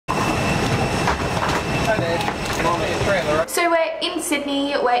So we're in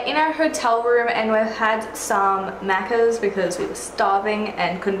Sydney, we're in our hotel room and we've had some Maccas because we were starving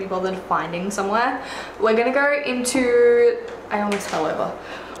and couldn't be bothered finding somewhere. We're gonna go into, I almost fell over.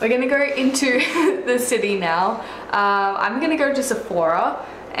 We're gonna go into the city now. I'm gonna go to Sephora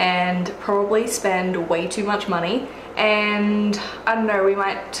and probably spend way too much money, and I don't know, we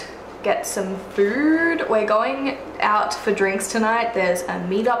might get some food. We're going out for drinks tonight. There's a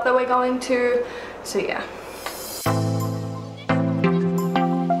meetup that we're going to, so yeah.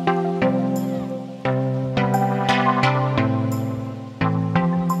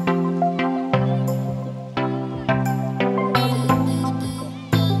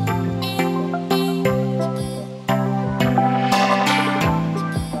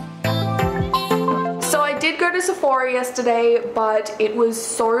 Sephora yesterday, but it was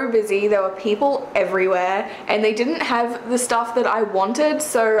so busy. There were people everywhere and they didn't have the stuff that I wanted,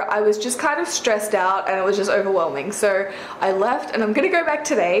 so I was just kind of stressed out and it was just overwhelming. So I left and I'm gonna go back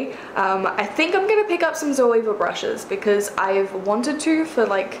today. I think I'm gonna pick up some Zoeva brushes because I've wanted to for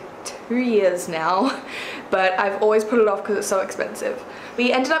like 2 years now, but I've always put it off because it's so expensive.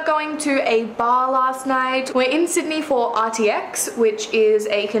 We ended up going to a bar last night. We're in Sydney for RTX, which is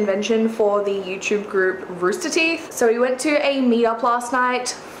a convention for the YouTube group Rooster Teeth. So we went to a meetup last night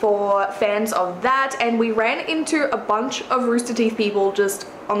for fans of that, and we ran into a bunch of Rooster Teeth people just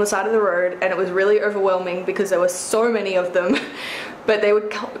on the side of the road, and it was really overwhelming because there were so many of them. But they were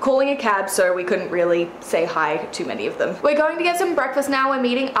calling a cab, so we couldn't really say hi to many of them. We're going to get some breakfast now. We're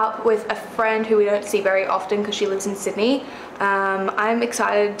meeting up with a friend who we don't see very often because she lives in Sydney. I'm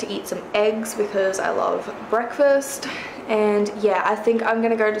excited to eat some eggs because I love breakfast. And yeah, I think I'm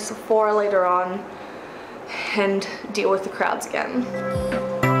gonna go to Sephora later on and deal with the crowds again.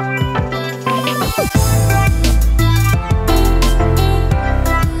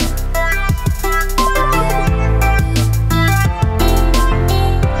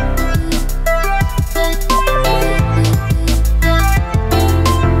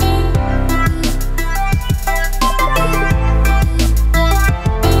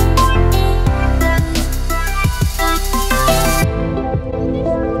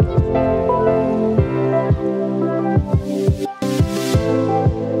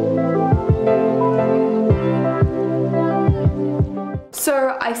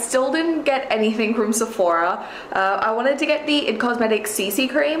 I still didn't get anything from Sephora. I wanted to get the It Cosmetics CC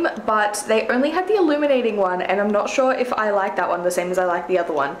cream, but they only had the illuminating one, and I'm not sure if I like that one the same as I like the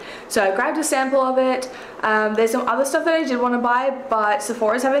other one. So I grabbed a sample of it. There's some other stuff that I did want to buy, but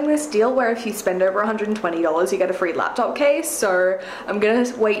Sephora's having this deal where if you spend over $120, you get a free laptop case. So I'm gonna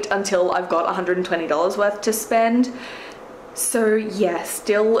wait until I've got $120 worth to spend. So yeah,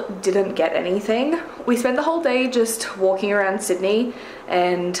 still didn't get anything. We spent the whole day just walking around Sydney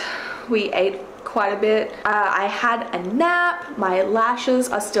and we ate quite a bit. I had a nap, my lashes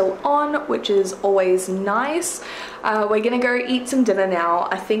are still on, which is always nice. We're gonna go eat some dinner now.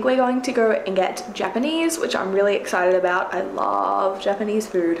 I think we're going to go and get Japanese, which I'm really excited about. I love Japanese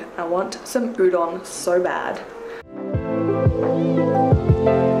food. I want some udon so bad.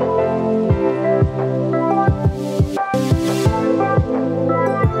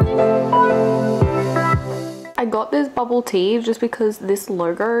 I got this bubble tea just because this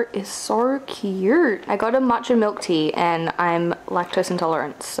logo is so cute. I got a matcha milk tea and I'm lactose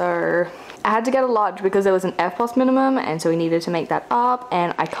intolerant, so I had to get a large because there was an F+ minimum, and so we needed to make that up,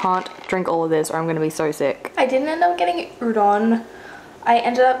 and I can't drink all of this or I'm gonna be so sick. I didn't end up getting udon. I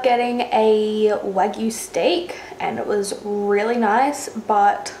ended up getting a Wagyu steak and it was really nice,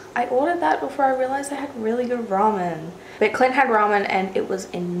 but I ordered that before I realized I had really good ramen. But Clint had ramen and it was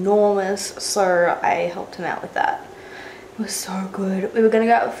enormous, so I helped him out with that. It was so good. We were gonna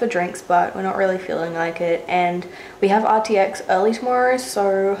go out for drinks, but we're not really feeling like it, and we have RTX early tomorrow,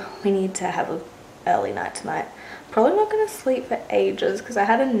 so we need to have an early night tonight. Probably not gonna sleep for ages because I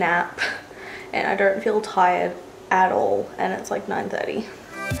had a nap and I don't feel tired at all, and it's like 9:30.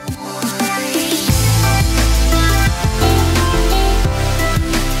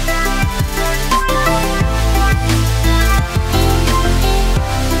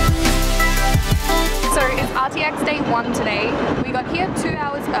 RTX day 1 today. We got here 2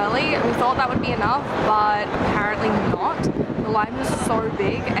 hours early. We thought that would be enough, but apparently not. The line was so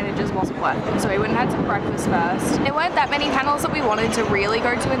big and it just wasn't worth it. So we went and had some breakfast first. There weren't that many panels that we wanted to really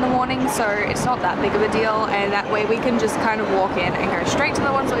go to in the morning, so it's not that big of a deal, and that way we can just kind of walk in and go straight to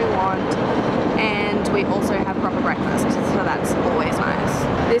the ones that we want, and we also have proper breakfast, so that's always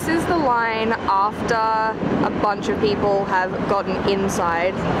nice. This is the line after a bunch of people have gotten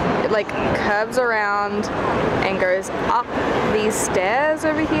inside. It like curves around and goes up these stairs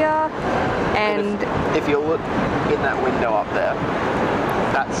over here. And if you look in that window up there,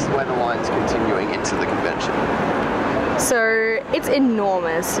 that's where the line's continuing into the convention. So it's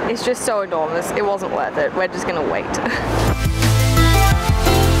enormous. It's just so enormous. It wasn't worth it. We're just gonna wait.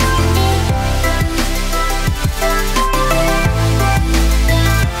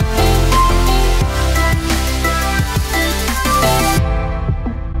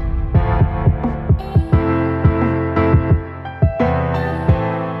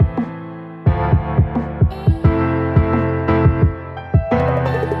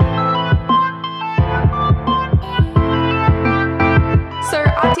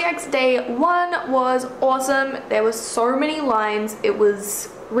 RTX day 1 was awesome. There were so many lines. It was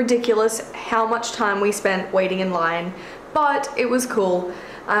ridiculous how much time we spent waiting in line, but it was cool.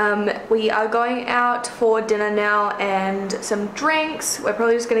 We are going out for dinner now and some drinks. We're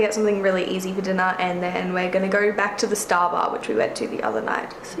probably just gonna get something really easy for dinner, and then we're gonna go back to the Star Bar, which we went to the other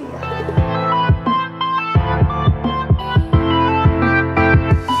night. So yeah.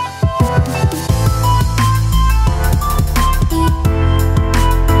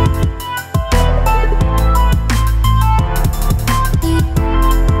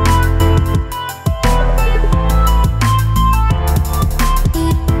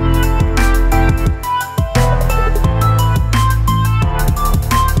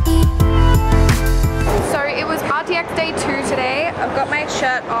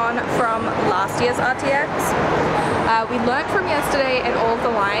 From last year's RTX. We learnt from yesterday and all of the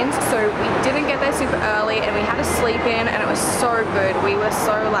lines, so we didn't get there super early and we had to sleep in, and it was so good. We were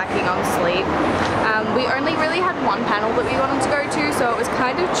so lacking on sleep. We only really had one panel that we wanted to go to, so it was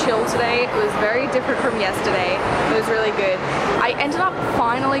kind of chill today. It was very different from yesterday. It was really good. I ended up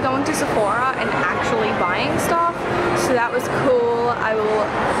finally going to Sephora and actually buying stuff, so that was cool. I will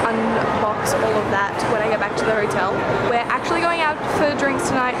unbox all of that when I get back to the hotel. We're actually going out for drinks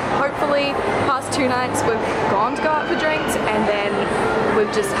tonight. Hopefully, past 2 nights we've gone to go out for drinks, and then we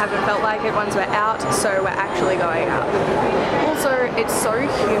just haven't felt like it once we're out, so we're actually going out. Also, it's so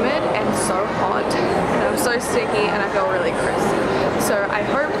humid and so hot, and I'm so sticky and I feel really crisp. So I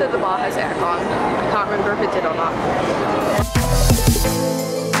hope that the bar has aircon. I can't remember if it did or not.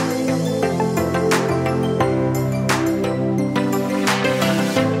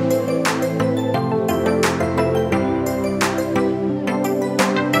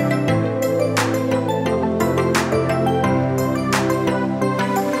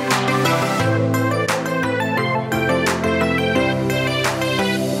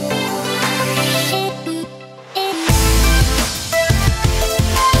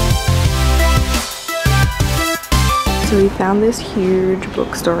 So we found this huge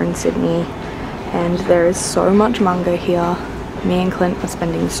bookstore in Sydney, and there is so much manga here. Me and Clint are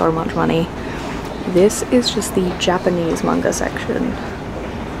spending so much money. This is just the Japanese manga section.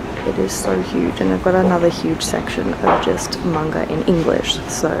 It is so huge, and they've got another huge section of just manga in English,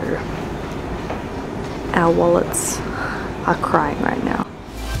 so our wallets are crying right now.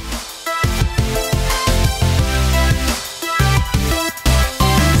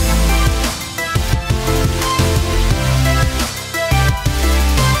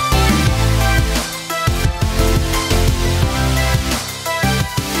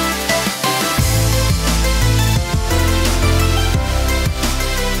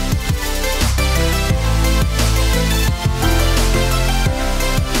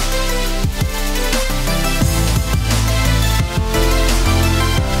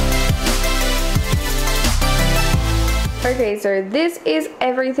 Okay, so this is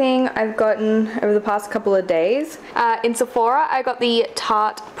everything I've gotten over the past couple of days. In Sephora, I got the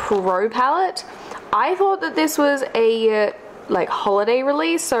Tarte Pro palette. I thought that this was a like holiday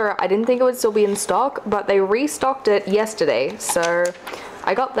release, so I didn't think it would still be in stock, but they restocked it yesterday, so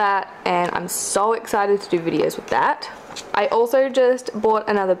I got that and I'm so excited to do videos with that. I also just bought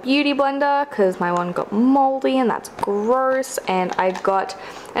another beauty blender because my one got moldy and that's gross, and I got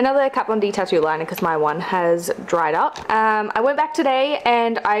another Kat Von D tattoo liner because my one has dried up. I went back today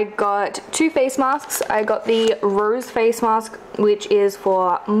and I got 2 face masks. I got the rose face mask, which is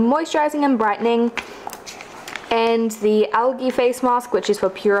for moisturizing and brightening, and the algae face mask, which is for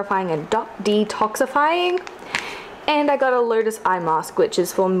purifying and detoxifying. And I got a lotus eye mask, which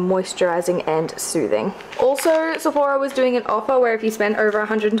is for moisturizing and soothing. Also, Sephora was doing an offer where if you spend over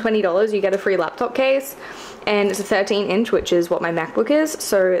 $120, you get a free laptop case. And it's a 13-inch, which is what my MacBook is,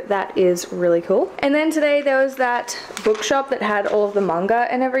 so that is really cool. And then today there was that bookshop that had all of the manga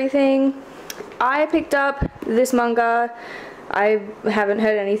and everything. I picked up this manga. I haven't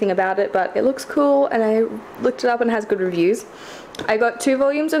heard anything about it, but it looks cool, and I looked it up and it has good reviews. I got 2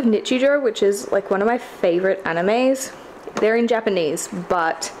 volumes of Nichijou, which is like one of my favorite animes. They're in Japanese,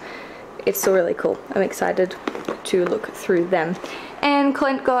 but it's still really cool. I'm excited to look through them. And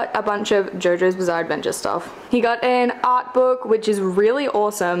Clint got a bunch of JoJo's Bizarre Adventure stuff. He got an art book, which is really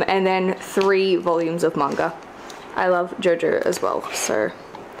awesome, and then 3 volumes of manga. I love JoJo as well, so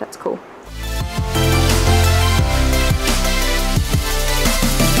that's cool.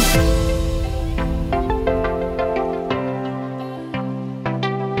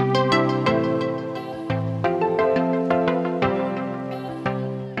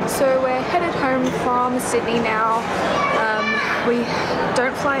 So we're headed home from Sydney now. We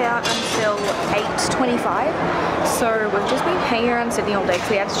don't fly out until 8:25, so we've just been hanging around Sydney all day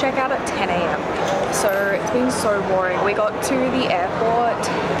because we had to check out at 10 AM. So it's been so boring. We got to the airport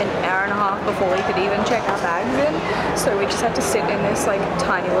an hour and a half before we could even check our bags in, so we just had to sit in this like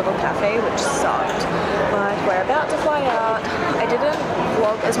tiny little cafe, which sucked. But we're about to fly out. I didn't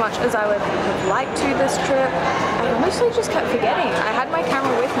vlog as much as I would have liked to this trip. I honestly just kept forgetting. I had my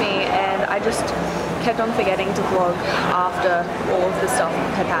camera with me and I just kept on forgetting to vlog after all of the stuff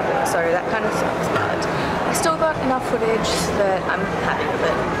had happened, so that kind of sucks, but I still got enough footage that I'm happy with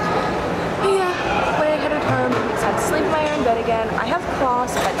it. Yeah, we're headed home. I'm excited to sleep in my own bed again. I have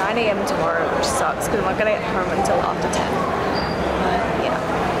class at 9 AM tomorrow, which sucks because I'm not going to get home until after 10.